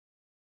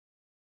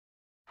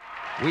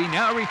We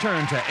now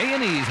return to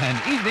A&E's An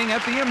Evening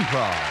at the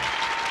Improv.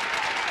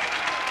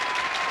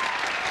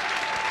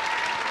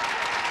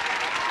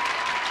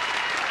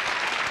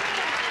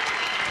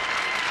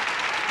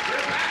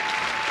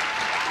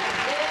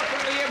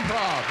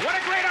 What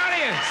a great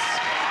audience!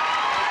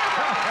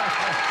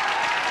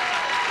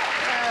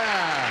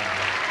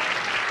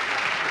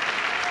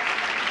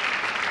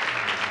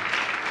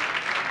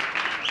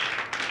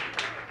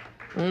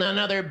 Yeah.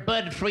 Another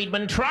Bud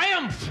Friedman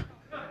triumph!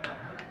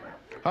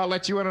 I'll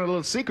let you in on a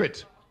little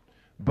secret.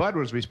 Bud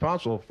was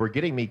responsible for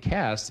getting me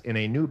cast in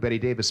a new Bette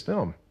Davis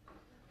film.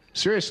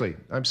 Seriously,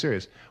 I'm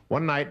serious.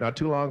 One night, not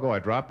too long ago, I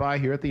dropped by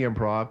here at the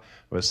Improv. I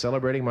was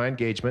celebrating my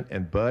engagement,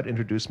 and Bud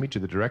introduced me to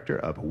the director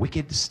of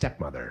Wicked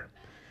Stepmother.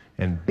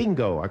 And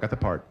bingo, I got the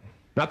part.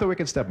 Not the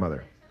Wicked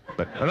Stepmother,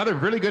 but another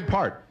really good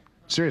part.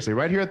 Seriously,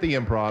 right here at the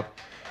Improv.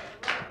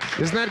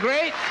 Isn't that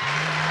great?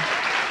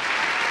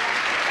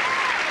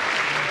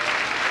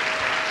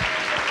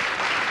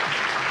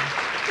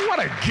 What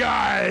a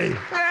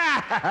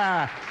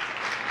guy!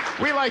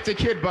 We like to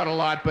kid Bud a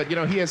lot, but, you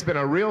know, he has been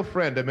a real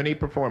friend to many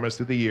performers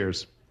through the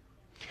years.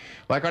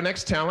 Like our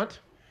next talent,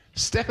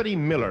 Stephanie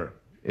Miller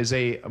is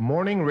a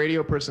morning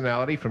radio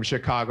personality from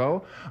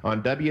Chicago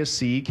on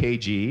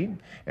WCKG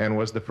and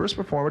was the first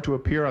performer to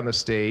appear on the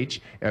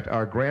stage at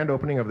our grand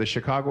opening of the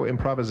Chicago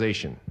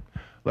Improvisation.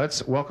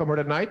 Let's welcome her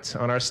tonight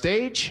on our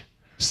stage,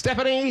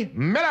 Stephanie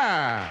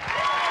Miller.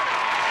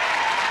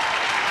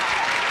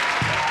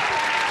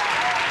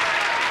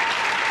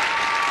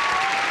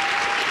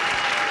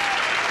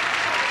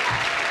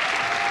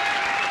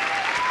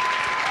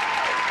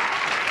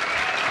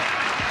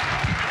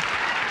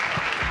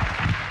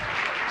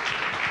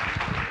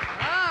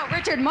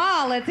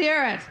 Mall, let's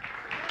hear it.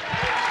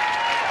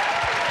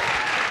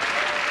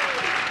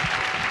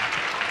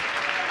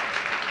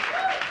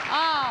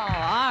 Oh,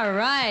 all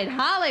right.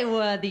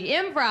 Hollywood, the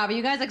Improv. Are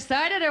you guys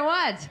excited or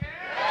what?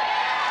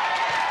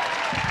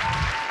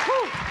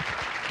 Whew.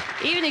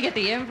 Even to get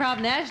the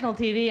Improv national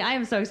TV, I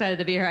am so excited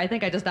to be here. I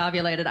think I just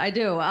ovulated. I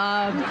do.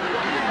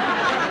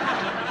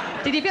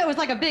 Did you feel it was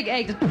like a big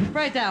egg just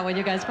right down when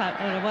you guys popped?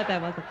 I don't know what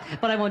that was,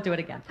 but I won't do it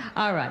again.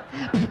 All right.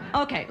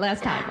 Okay,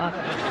 last time.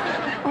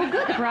 Oh,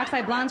 good. The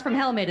Peroxide Blondes from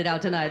Hell made it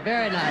out tonight.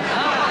 Very nice.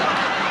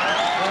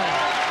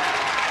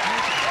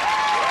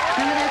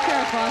 Remember that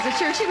Sarah Fawcett?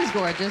 Sure, she was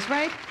gorgeous,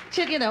 right?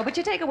 She, you know, but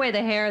you take away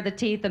the hair, the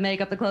teeth, the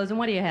makeup, the clothes, and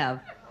what do you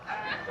have?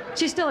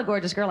 She's still a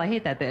gorgeous girl. I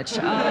hate that bitch.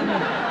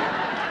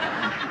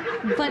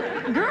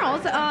 But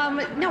girls,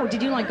 no,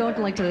 did you like go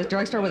to the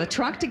drugstore with a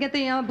truck to get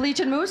the bleach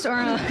and mousse, or?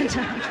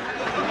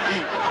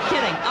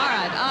 Kidding. All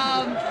right.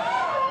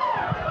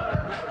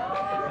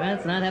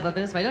 Let's not have a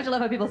fist fight. Don't you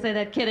love how people say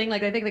that? Kidding,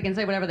 like they think they can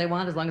say whatever they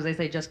want as long as they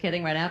say just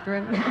kidding right after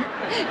it. You're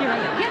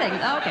right. Kidding.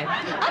 Okay.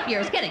 Up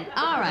yours. Kidding.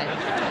 All right.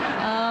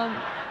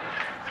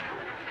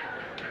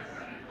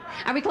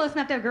 Are we close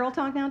enough to have girl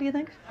talk now? Do you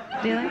think?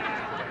 Do you think?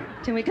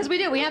 Because we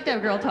do. We have to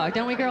have girl talk,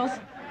 don't we, girls?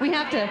 We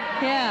have to.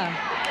 Yeah.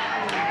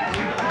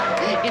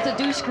 It's a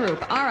douche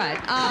group. All right.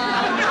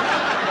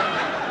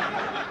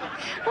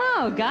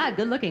 Oh, God,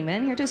 good looking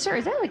man here too. Sir,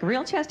 is that like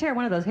real chest hair?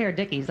 One of those hair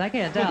dickies? I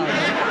can't tell.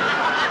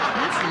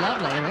 That's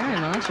lovely. Very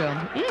macho.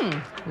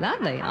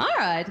 Lovely. All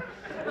right.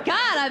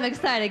 God, I'm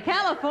excited.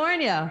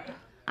 California.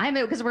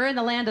 Because we're in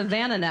the land of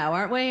Vanna now,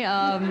 aren't we?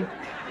 Are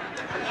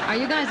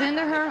you guys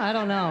into her? I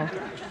don't know.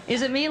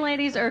 Is it me,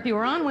 ladies, or if you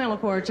were on Wheel of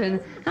Fortune,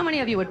 how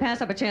many of you would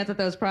pass up a chance at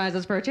those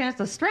prizes for a chance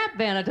to strap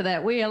Vanna to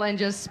that wheel and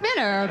just spin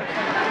her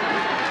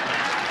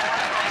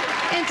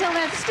until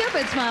that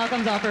stupid smile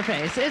comes off her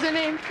face? Is it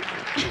me?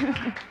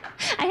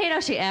 I hate how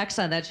she acts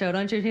on that show,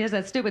 don't you? She has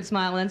that stupid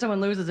smile, and then someone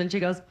loses, and she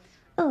goes,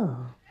 "Oh,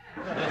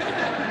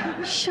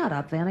 shut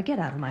up, Vanna. Get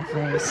out of my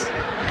face."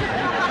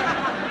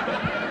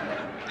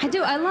 I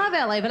do. I love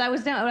LA, but I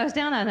was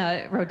down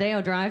on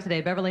Rodeo Drive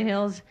today, Beverly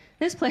Hills.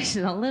 This place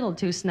is a little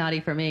too snotty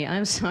for me.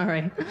 I'm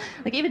sorry.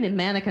 Like, even the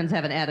mannequins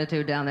have an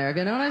attitude down there. Have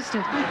you noticed?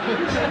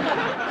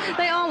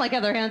 They all, like,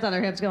 have their hands on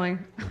their hips going,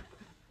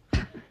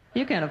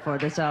 "You can't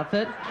afford this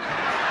outfit."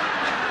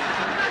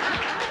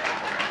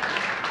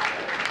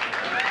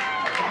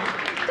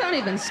 Don't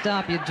even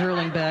stop, you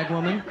drooling bag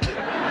woman.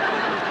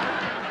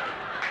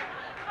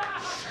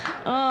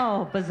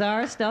 Oh,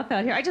 bizarre stuff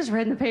out here. I just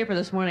read in the paper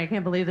this morning, I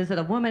can't believe this, that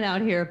a woman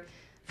out here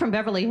from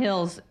Beverly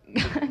Hills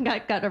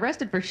got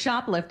arrested for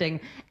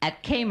shoplifting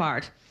at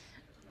Kmart.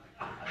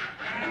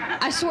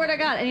 I swear to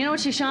God. And you know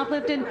what she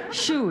shoplifted?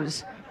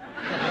 Shoes.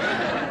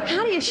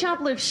 How do you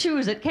shoplift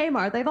shoes at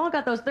Kmart? They've all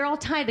got those, they're all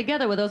tied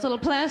together with those little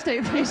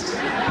plastic things.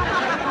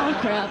 Oh,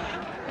 crap.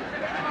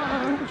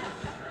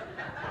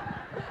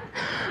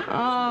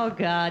 Oh,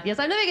 God. Yes,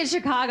 I'm living in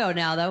Chicago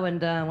now, though, and,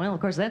 well,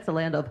 of course, that's the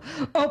land of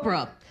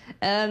Oprah.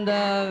 And,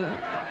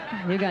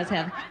 you guys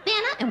have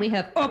Vanna, and we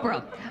have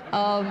Oprah.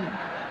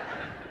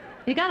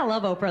 You gotta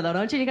love Oprah, though,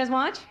 don't you? You guys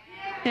watch?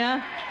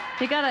 Yeah?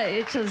 You gotta,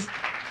 it's just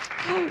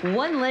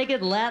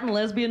one-legged Latin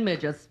lesbian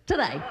midgets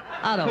today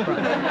on Oprah.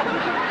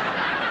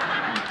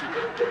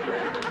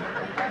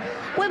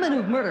 Women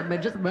who've murdered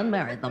midgets and then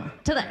married them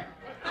today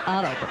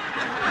on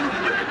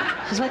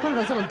Oprah. She's like one of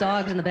those little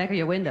dogs in the back of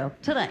your window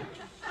today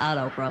on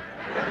Oprah.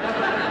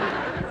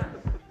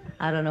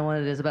 I don't know what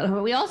it is about.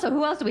 Who else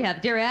do we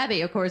have? Dear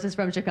Abby, of course, is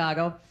from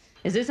Chicago.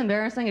 Is this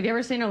embarrassing? Have you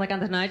ever seen her like on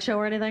the Tonight Show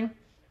or anything?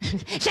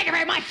 Thank you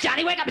very much,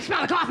 Johnny. Wake up and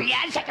smell the coffee.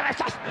 Yeah, thank you very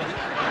much.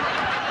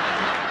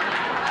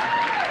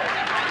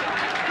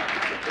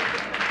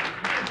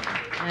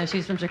 Yeah,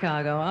 she's from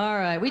Chicago. All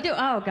right. We do.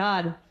 Oh,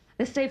 God.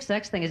 This safe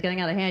sex thing is getting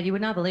out of hand. You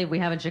would not believe we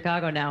have in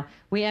Chicago now.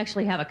 We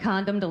actually have a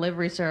condom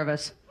delivery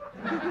service.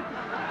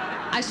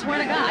 I swear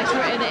to God. I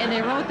swear. And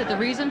they wrote that the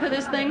reason for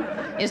this thing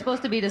is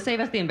supposed to be to save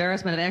us the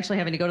embarrassment of actually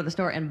having to go to the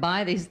store and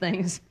buy these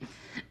things.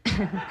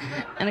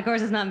 And, of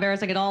course, it's not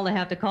embarrassing at all to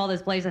have to call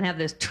this place and have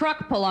this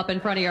truck pull up in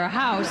front of your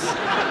house.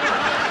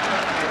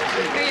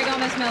 Here you go,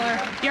 Miss Miller.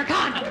 Your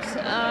condoms.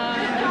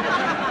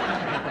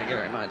 Thank you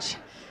very much.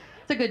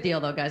 It's a good deal,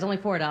 though, guys. Only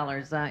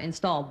 $4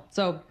 installed.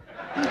 So,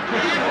 good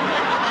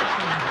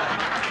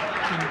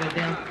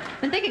deal.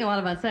 Been thinking a lot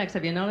about sex.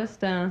 Have you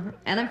noticed? And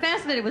I'm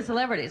fascinated with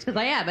celebrities because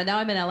I am. And now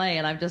I'm in LA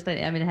and I'm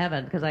in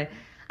heaven because I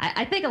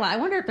think a lot. I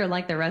wonder if they're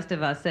like the rest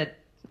of us at,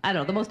 I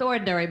don't know, the most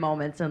ordinary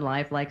moments in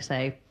life, like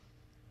say,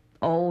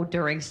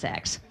 during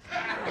sex.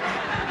 How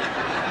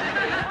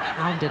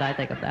did I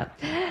think of that?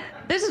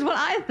 This is what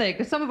I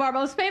think some of our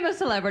most famous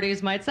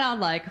celebrities might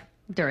sound like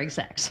during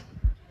sex.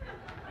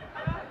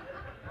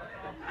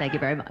 Thank you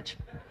very much.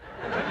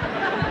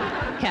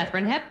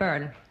 Katharine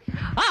Hepburn.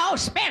 Oh,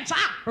 Spencer,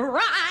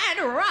 ride.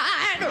 Oh,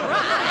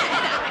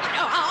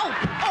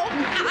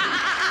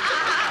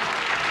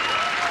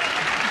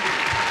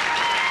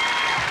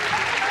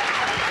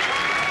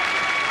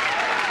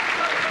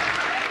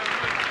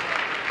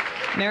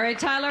 Mary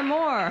Tyler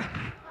Moore.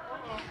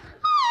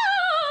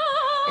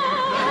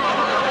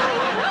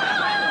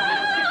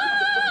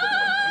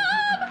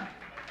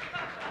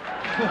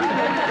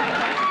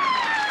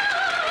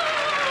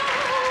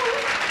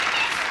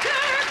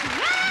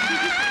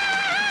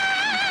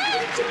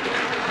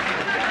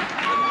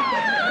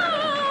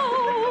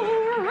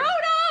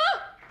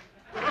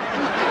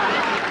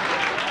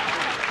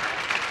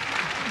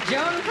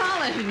 Joan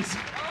Collins.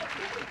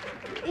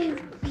 Ew,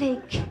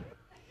 Blake.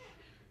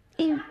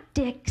 Ew,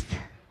 dicks.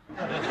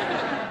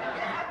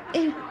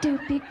 Ew,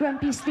 dopey,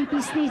 grumpy, sleepy,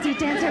 sneezy,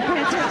 dancer,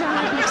 prancer,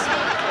 dogs.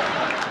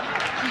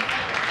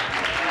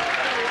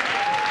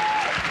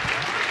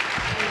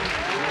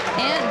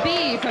 Aunt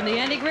B from the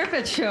Andy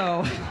Griffith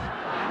Show.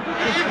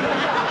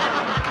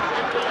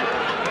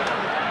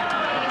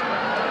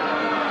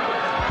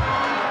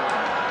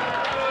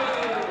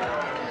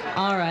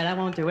 All right, I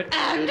won't do it.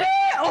 Andy,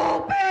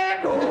 open.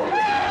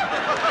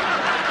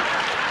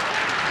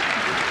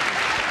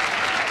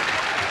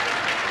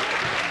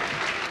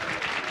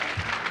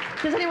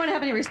 Does anyone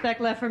have any respect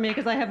left for me?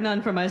 Because I have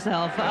none for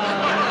myself.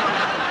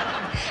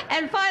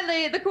 And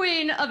finally, the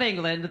Queen of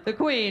England. The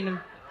Queen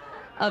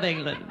of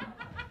England.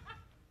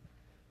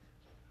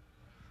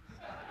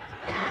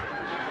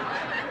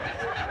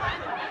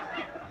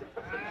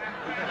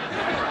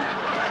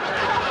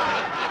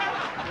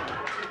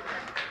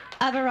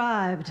 I've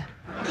arrived.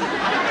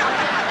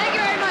 Thank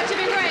you very much. You've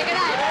been great. Good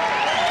night.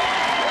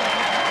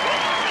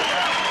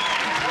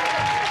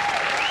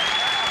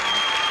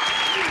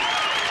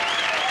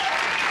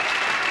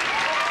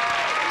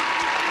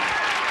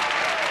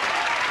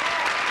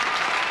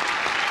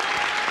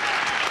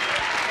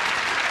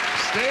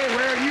 Stay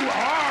where you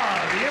are.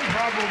 The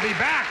Improv will be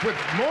back with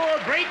more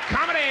great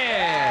comedy.